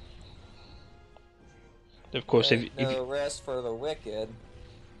 Of course, Ain't if no rest for the wicked.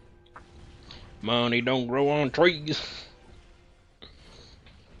 money don't grow on trees.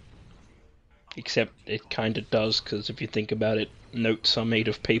 Except it kind of does, because if you think about it, notes are made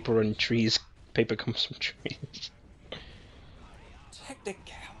of paper and trees. Paper comes from trees.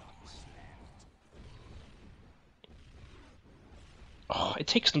 Technicalities. Oh, it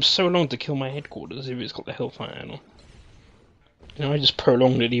takes them so long to kill my headquarters if it's got the Hellfire Animal. You know, I just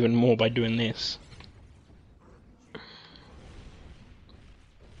prolonged it even more by doing this.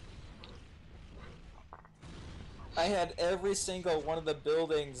 I had every single one of the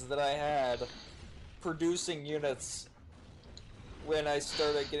buildings that I had producing units when I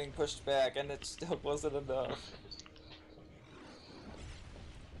started getting pushed back, and it still wasn't enough.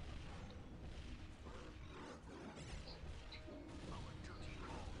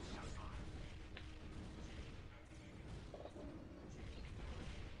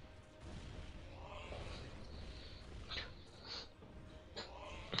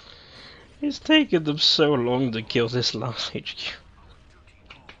 It's taken them so long to kill this last HQ.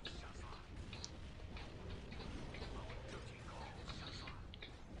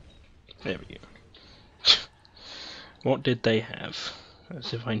 There we go. What did they have?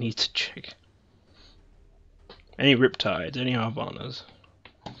 As if I need to check. Any Riptides, any Arvanas?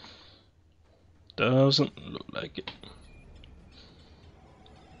 Doesn't look like it.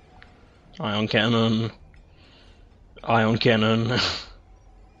 Ion Cannon. Ion Cannon.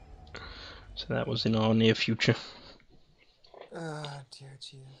 So that was in our near future. Ah, dear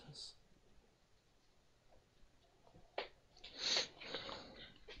Jesus.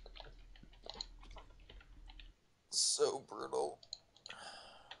 So brutal.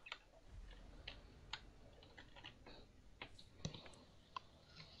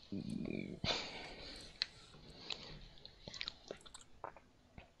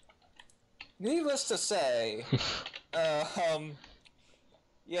 Needless to say,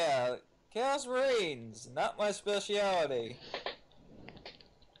 yeah, Chaos Marines, not my speciality.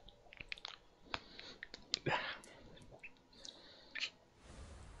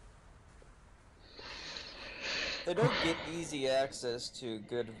 They don't get easy access to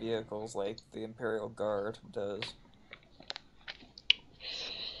good vehicles like the Imperial Guard does.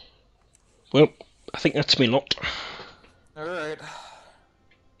 Well, I think that's me lot. Alright.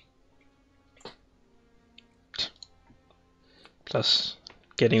 Plus,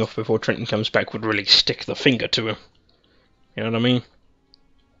 getting off before Trenton comes back would really stick the finger to him. You know what I mean?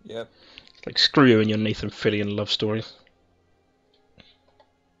 Yep. Like, screw you and your Nathan Fillion love stories.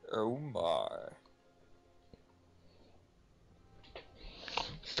 Oh my.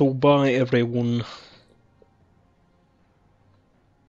 So bye, everyone.